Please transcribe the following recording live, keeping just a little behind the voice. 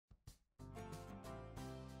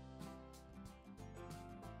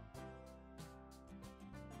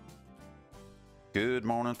Good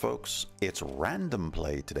morning, folks. It's random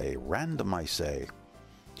play today. Random, I say.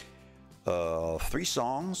 3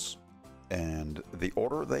 songs, and the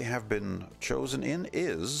order they have been chosen in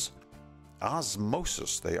is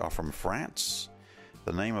Osmosis. They are from France.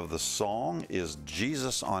 The name of the song is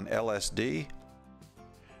Jesus on LSD.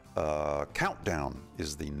 Countdown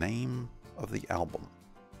is the name of the album.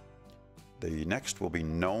 The next will be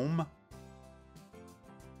Gnome.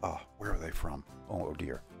 Where are they from? Oh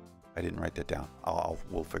dear. I didn't write that down.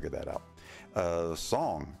 We'll figure that out.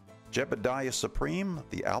 Song, Jebediah Supreme.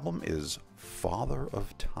 The album is Father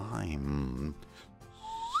of Time.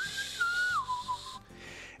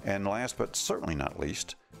 And last but certainly not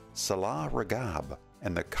least, Salah, Ragab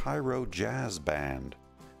and the Cairo Jazz Band.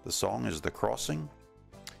 The song is The Crossing.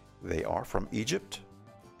 They are from Egypt.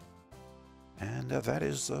 And that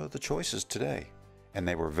is the choices today. And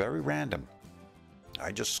they were very random.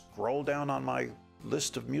 I just scroll down on my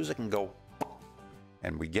list of music and go,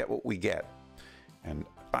 and we get what we get. And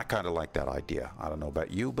I kind of like that idea. I don't know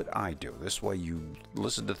about you, but I do. This way you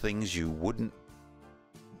listen to things you wouldn't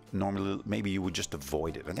normally, maybe you would just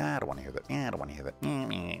avoid it. Like, I don't want to hear that. I don't want to hear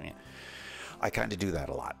that. I kind of do that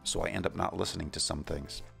a lot, so I end up not listening to some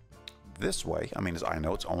things. This way, I mean, I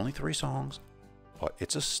know it's only 3 songs, but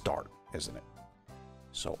it's a start, isn't it?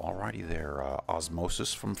 So alrighty there,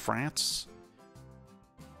 Osmosis from France.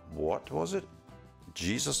 What was it?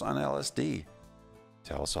 Jesus on LSD.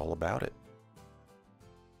 Tell us all about it.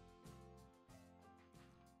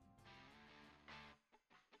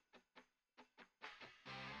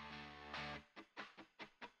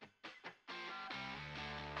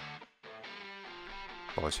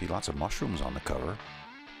 Oh, I see lots of mushrooms on the cover.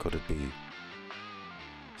 Could it be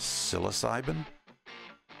psilocybin?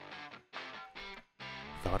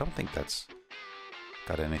 Though I don't think that's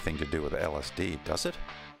got anything to do with LSD, does it?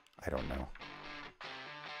 I don't know.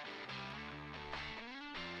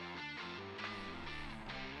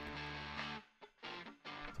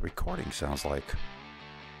 The recording sounds like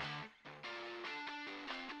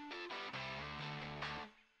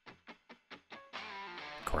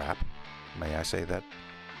crap. May I say that?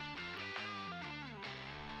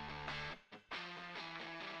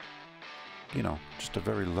 You know, just a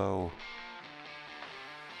very low.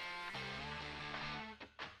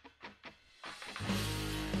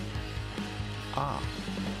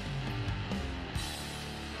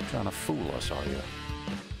 Trying to fool us, are you?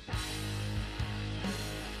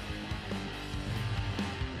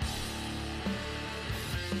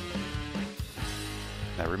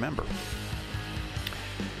 Now remember,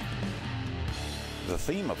 the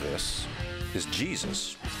theme of this is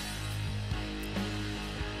Jesus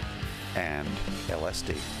and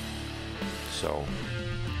LSD. So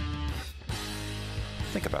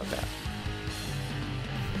think about that.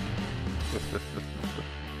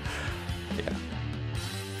 Yeah.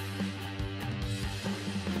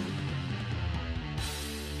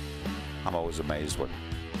 I'm always amazed what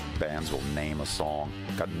bands will name a song.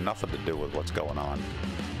 Got nothing to do with what's going on.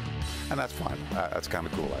 And that's fine. That's kind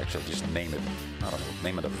of cool, actually. Just name it, I don't know,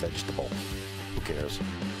 name it a vegetable. Who cares?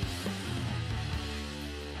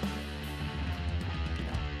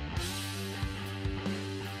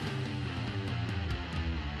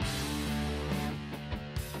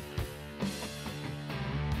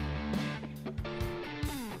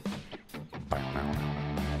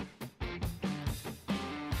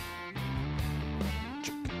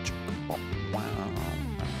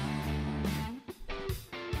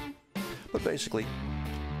 But basically,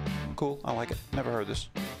 cool, I like it. Never heard this.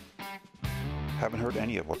 Haven't heard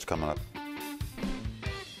any of what's coming up.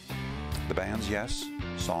 The bands, yes.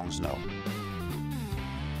 Songs, no.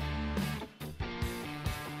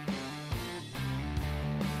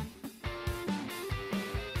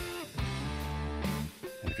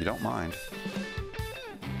 And if you don't mind,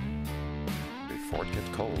 before it gets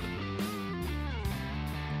cold,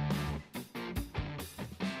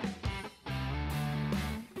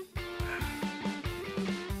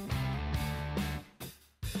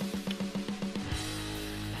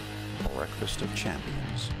 Breakfast of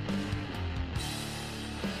Champions.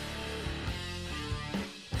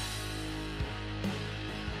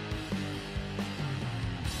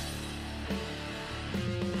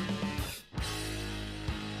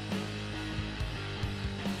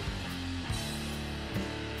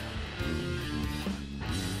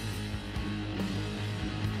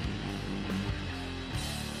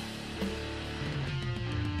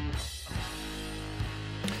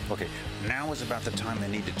 Okay, now is about the time they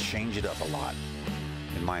need to change it up a lot,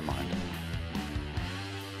 in my mind.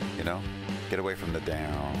 You know? Get away from the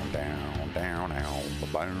down, down, down, down,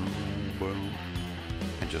 boom, boom,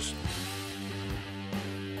 and just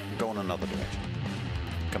go in another direction.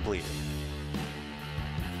 completed.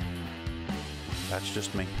 That's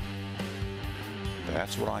just me.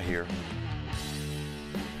 That's what I hear.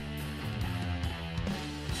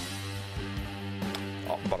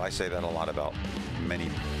 Oh, but I say that a lot about many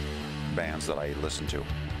bands that I listen to.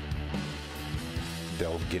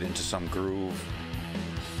 They'll get into some groove,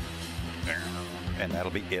 and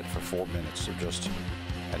that'll be it for 4 minutes. So just,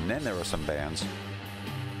 and then there are some bands,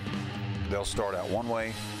 they'll start out one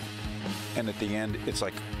way, and at the end, it's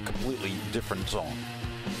like a completely different song.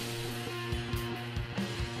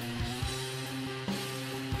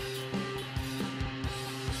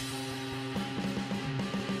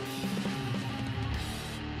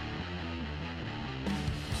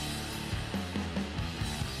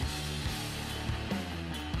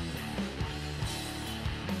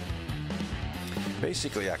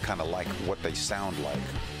 Basically, I kind of like what they sound like,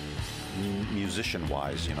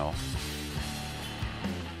 musician-wise, you know.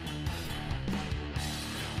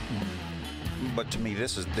 But to me,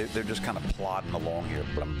 this is, they're just kind of plodding along here,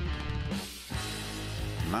 but I'm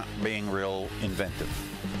not being real inventive.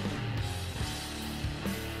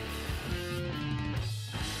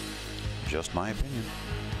 Just my opinion.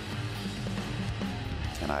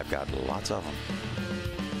 And I've got lots of them.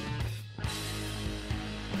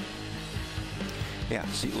 Yeah,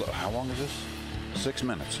 see, look, how long is this? 6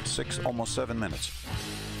 minutes. Almost 7 minutes.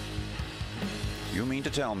 You mean to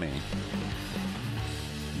tell me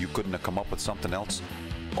you couldn't have come up with something else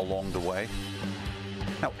along the way?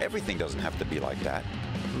 Now, everything doesn't have to be like that.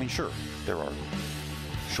 I mean, sure, there are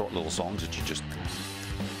short little songs that you just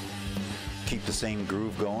keep the same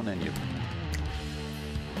groove going and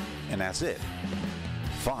that's it.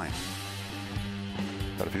 Fine.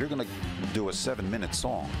 But if you're going to do a 7-minute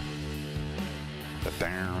song,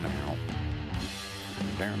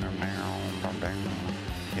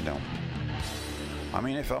 you know, I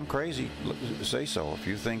mean, if I'm crazy, say so. If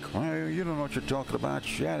you think, well, you don't know what you're talking about,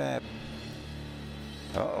 shut up.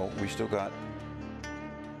 Uh-oh, we still got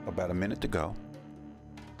about a minute to go.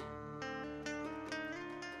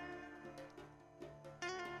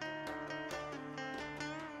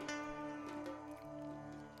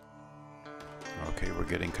 Okay, we're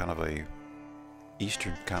getting kind of a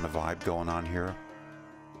Eastern kind of vibe going on here.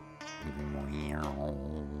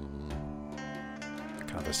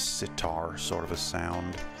 Kind of a sitar sort of a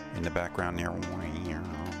sound in the background there.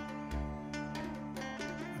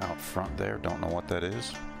 Out front there, don't know what that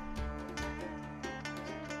is.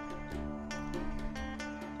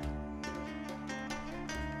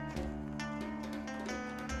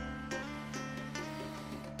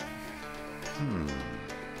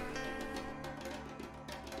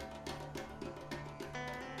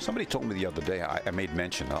 Somebody told me the other day, I made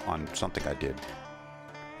mention on something I did,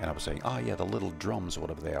 and I was saying, oh yeah, the little drums,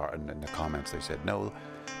 whatever they are, and in the comments they said, no,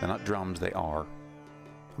 they're not drums, they are,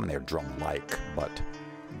 I mean, they're drum-like, but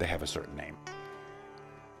they have a certain name.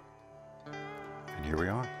 And here we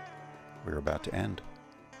are. We're about to end.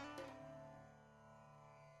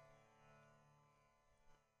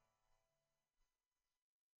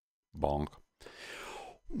 Bonk.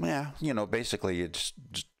 Yeah, you know, basically it's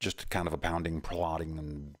just kind of a pounding, plodding,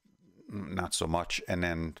 and not so much. And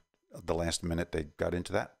then the last minute they got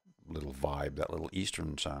into that little vibe, that little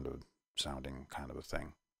Eastern sounding kind of a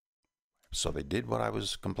thing. So they did what I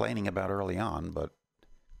was complaining about early on, but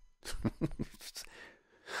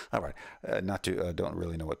all right, don't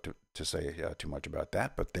really know what to say too much about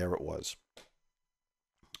that, but there it was.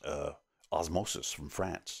 Osmosis from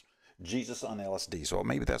France. Jesus on LSD. So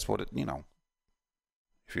maybe that's what it, you know,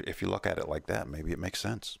 if you look at it like that, maybe it makes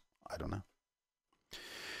sense. I don't know.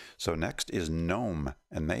 So next is Gnome,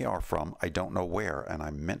 and they are from I don't know where, and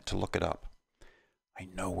I meant to look it up. I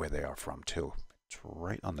know where they are from too. It's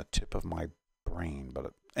right on the tip of my brain,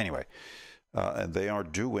 but anyway, they are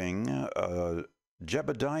doing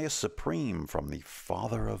Jebediah Supreme from the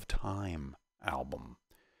Father of Time album.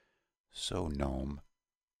 So Gnome,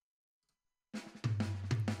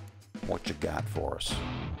 what you got for us?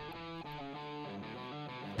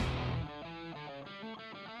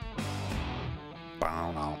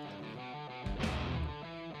 Bow now.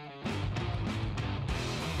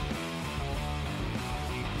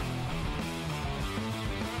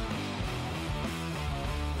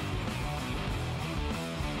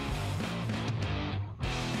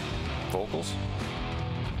 Vocals?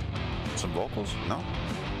 Some vocals? No?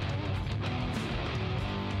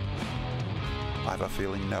 I have a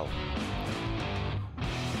feeling no.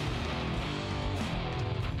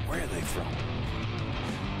 Where are they from?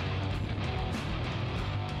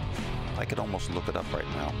 I could almost look it up right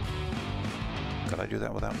now. Could I do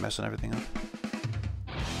that without messing everything up?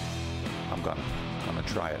 I'm gonna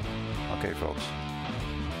try it. Okay, folks.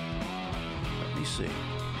 me see.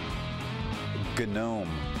 Gnome.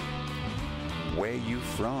 Where you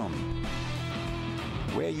from?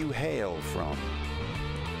 Where you hail from?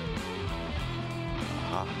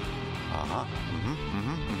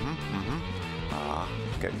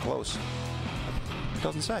 Getting close.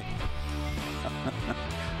 Doesn't say.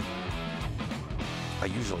 I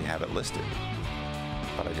usually have it listed,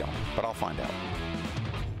 but I don't. But I'll find out.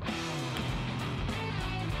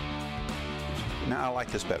 Now I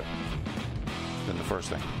like this better than the first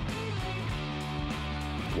thing.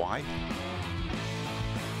 Why?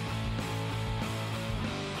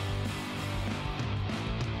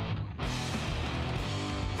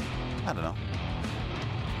 I don't know.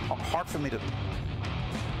 Hard for me to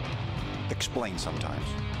explain sometimes.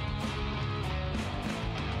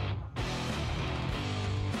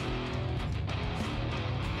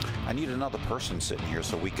 I need another person sitting here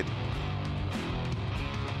so we could,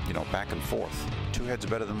 you know, back and forth. Two heads are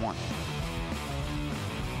better than one.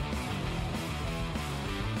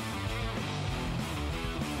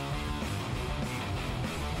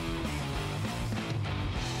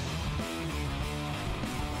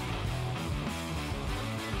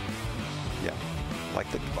 Yeah, I like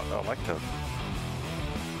to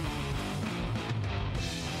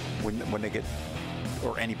when they get,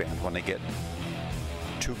 or any band, when they get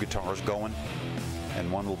two guitars going,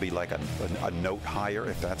 and one will be like a note higher,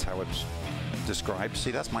 if that's how it's described.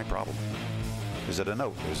 See, that's my problem. Is it a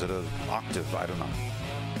note? Is it an octave? I don't know.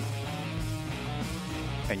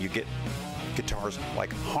 And you get guitars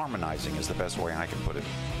like harmonizing is the best way I can put it.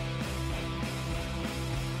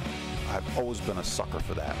 I've always been a sucker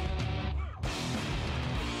for that.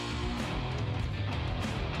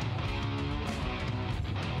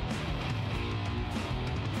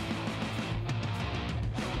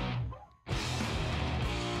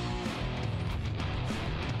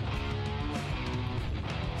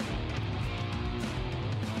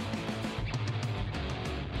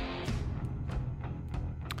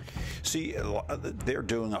 See, they're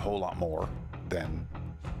doing a whole lot more than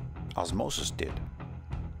Osmosis did.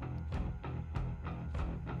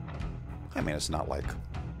 I mean, it's not like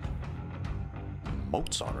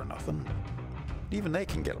Mozart or nothing. Even they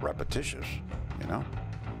can get repetitious, you know?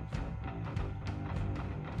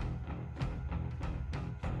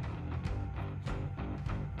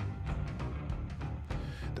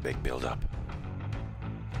 The big build-up.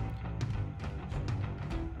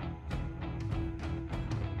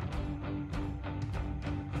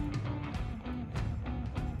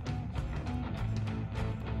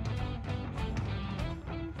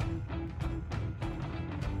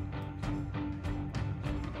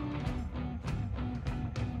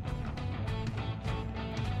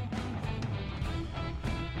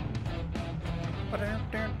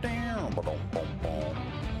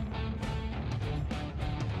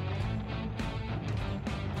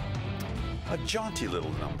 A jaunty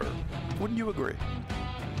little number, wouldn't you agree?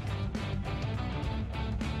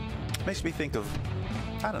 Makes me think of,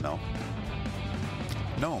 I don't know,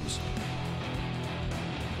 gnomes.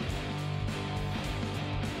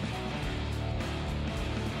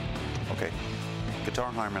 Okay,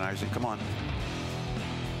 guitar harmonizing, come on.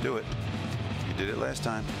 Do it. You did it last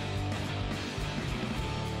time.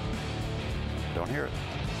 Don't hear it.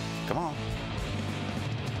 Come on.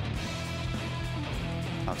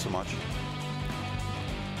 Not so much.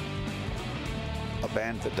 A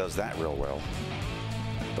band that does that real well,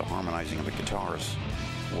 the harmonizing of the guitars,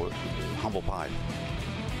 Humble Pie.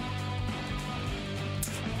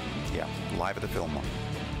 Yeah, live at the Fillmore.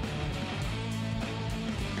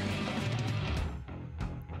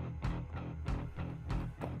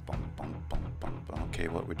 Okay,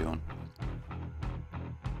 what we're doing?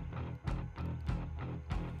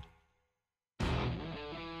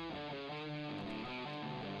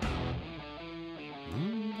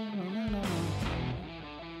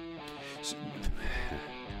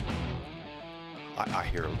 I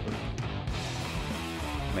hear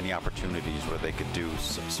many opportunities where they could do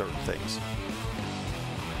certain things.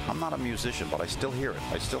 I'm not a musician, but I still hear it.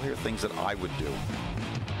 I still hear things that I would do.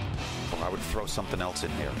 Or I would throw something else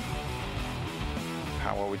in there.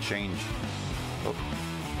 How I would change. Oh.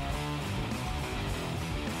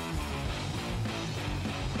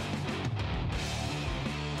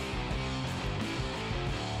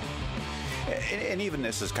 And even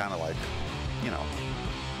this is kind of like, you know,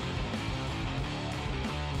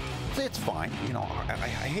 it's fine. You know, I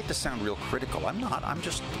hate to sound real critical. I'm not. I'm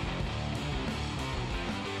just...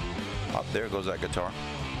 Oh, there goes that guitar.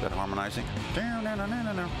 That harmonizing. Down, down, down,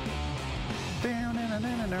 down, down. Down, down, down,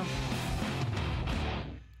 down, down.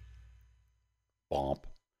 Bomp.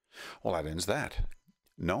 Well, that ends that.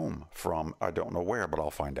 Gnome from I don't know where, but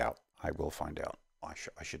I'll find out. I will find out.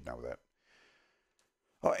 I should know that.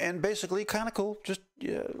 Oh, and basically, kind of cool. Just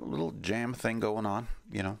a little jam thing going on.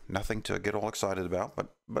 You know, nothing to get all excited about,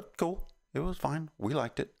 but cool. It was fine. We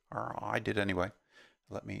liked it, or I did anyway.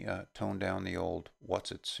 Let me tone down the old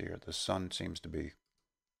what's-its here. The sun seems to be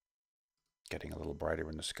getting a little brighter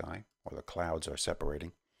in the sky, or the clouds are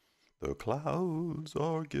separating. The clouds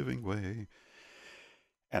are giving way.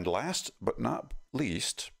 And last but not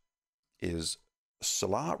least is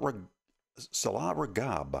Salah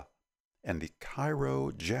Ragab and the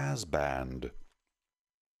Cairo Jazz Band.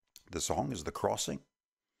 The song is The Crossing.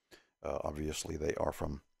 Obviously, they are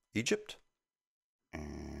from Egypt.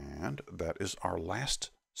 And that is our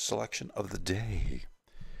last selection of the day.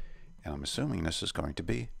 And I'm assuming this is going to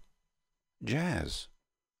be jazz.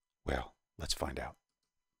 Well, let's find out.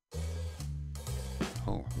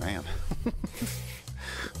 Oh, man.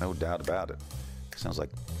 No doubt about it. Sounds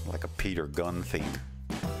like a Peter Gunn theme.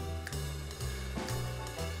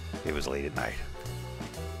 It was late at night.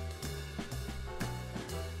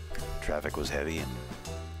 Traffic was heavy, and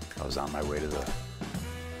I was on my way to the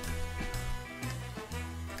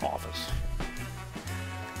office.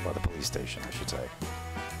 Or the police station, I should say.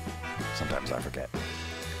 Sometimes I forget.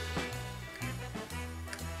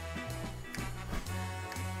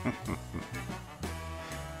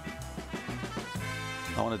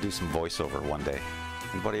 I want to do some voiceover one day.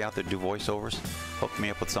 Anybody out there do voiceovers? Hook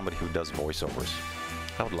me up with somebody who does voiceovers.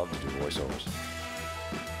 I would love to do voiceovers.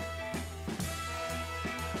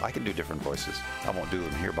 I can do different voices. I won't do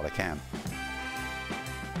them here, but I can.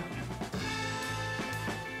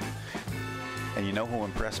 And you know who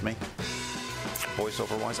impressed me?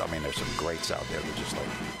 Voiceover-wise? I mean, there's some greats out there that just like...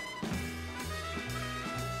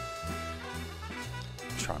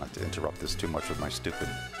 Try not to interrupt this too much with my stupid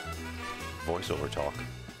voiceover talk.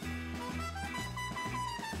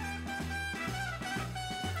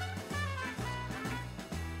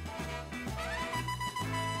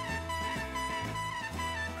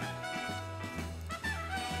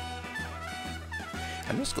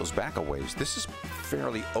 And this goes back a ways. This is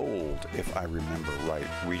fairly old, if I remember right,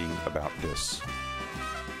 reading about this.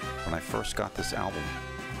 When I first got this album.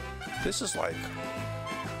 This is like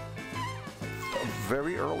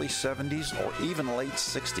very early 70s or even late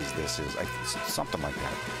 60s this is. Something like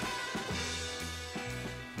that.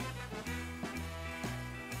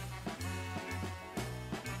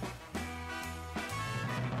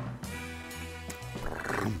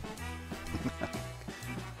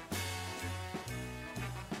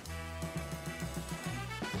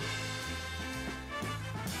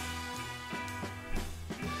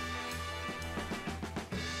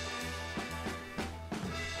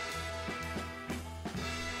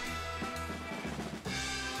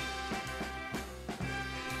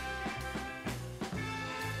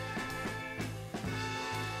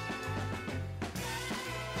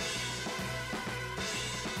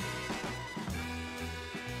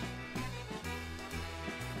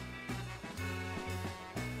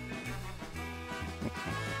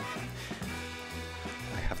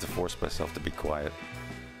 To force myself to be quiet.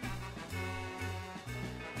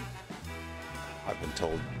 I've been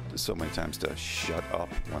told so many times to shut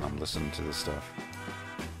up when I'm listening to this stuff.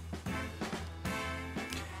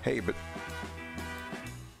 Hey, but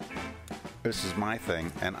this is my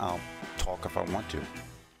thing, and I'll talk if I want to.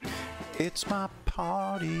 It's my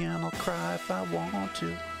party, and I'll cry if I want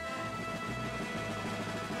to.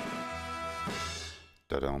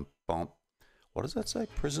 Da-dum bump. What does that say?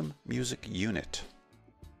 Prism Music Unit.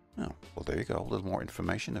 Oh, well, there you go. A little more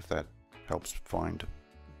information if that helps find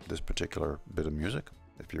this particular bit of music,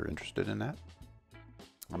 if you're interested in that.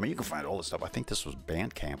 I mean, you can find all this stuff. I think this was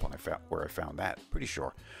Bandcamp where I found that. Pretty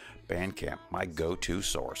sure. Bandcamp, my go-to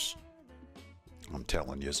source. I'm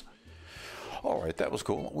telling you. All right, that was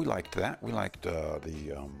cool. We liked that. We liked the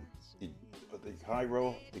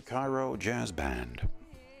Cairo Jazz Band,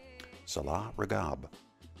 Salah Ragab,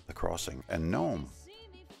 The Crossing, and Gnome,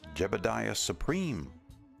 Jebediah Supreme.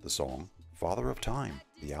 The song, Father of Time,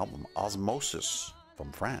 the album Osmosis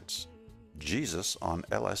from France, Jesus on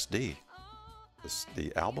LSD,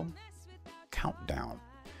 the album Countdown.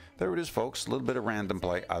 There it is, folks, a little bit of random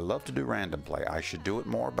play. I love to do random play. I should do it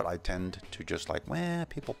more, but I tend to just like, well,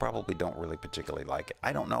 people probably don't really particularly like it.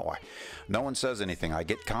 I don't know. No one says anything. I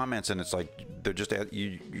get comments, and it's like, they're just,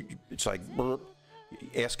 it's like,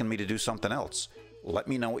 asking me to do something else. Let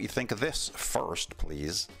me know what you think of this first,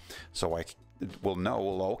 please, so I will know,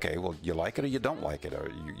 well, okay, well, you like it or you don't like it,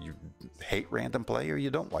 or you hate random play or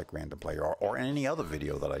you don't like random play, or any other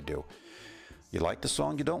video that I do. You like the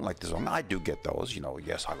song, you don't like the song. I do get those, you know,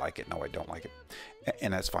 yes, I like it, no, I don't like it.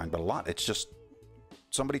 And that's fine, but a lot, it's just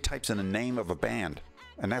somebody types in the name of a band,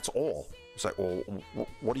 And that's all. It's like, well,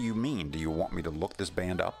 what do you mean? Do you want me to look this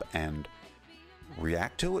band up and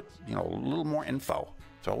react to it? You know, a little more info.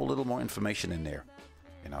 Throw a little more information in there.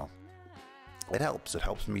 You know, it helps. It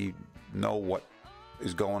helps me know what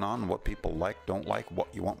is going on, what people like, don't like, what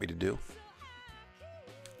you want me to do.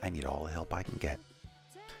 I need all the help I can get.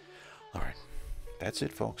 All right. That's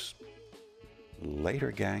it, folks.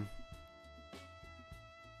 Later, gang.